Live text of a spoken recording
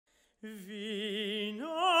Wie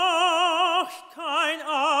noch kein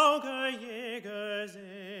Auge je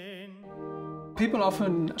gesehen. People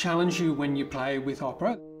often challenge you when you play with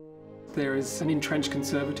opera. There is an entrenched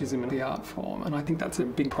conservatism in the art form, and I think that's a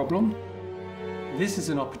big problem. This is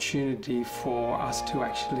an opportunity for us to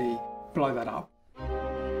actually blow that up.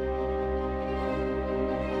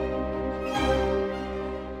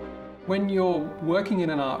 When you're working in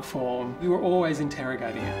an art form, you're always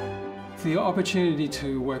interrogating it. The opportunity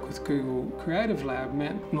to work with Google Creative Lab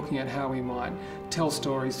meant looking at how we might tell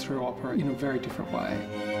stories through opera in a very different way.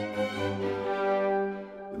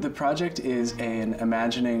 The project is an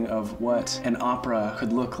imagining of what an opera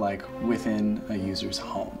could look like within a user's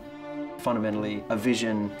home. Fundamentally, a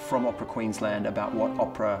vision from Opera Queensland about what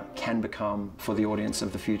opera can become for the audience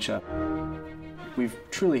of the future. We've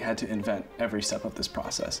truly had to invent every step of this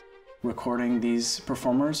process. Recording these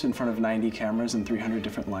performers in front of 90 cameras and 300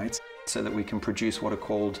 different lights. So that we can produce what are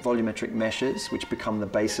called volumetric meshes, which become the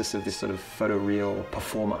basis of this sort of photoreal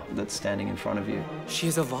performer that's standing in front of you. She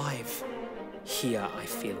is alive. Here I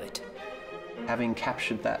feel it. Having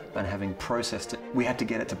captured that and having processed it, we had to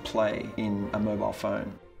get it to play in a mobile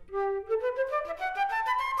phone.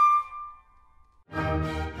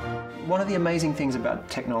 One of the amazing things about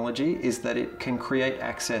technology is that it can create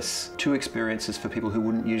access to experiences for people who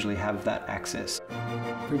wouldn't usually have that access.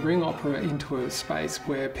 We bring opera into a space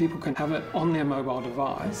where people can have it on their mobile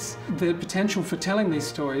device. The potential for telling these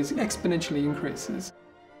stories exponentially increases.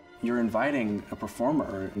 You're inviting a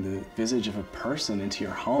performer in the visage of a person into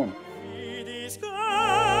your home.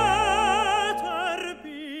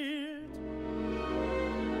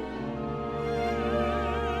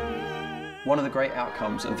 One of the great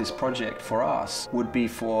outcomes of this project for us would be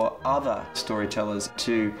for other storytellers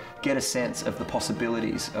to get a sense of the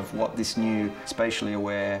possibilities of what this new spatially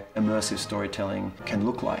aware, immersive storytelling can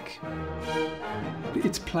look like.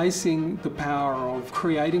 It's placing the power of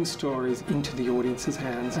creating stories into the audience's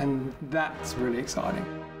hands, and that's really exciting.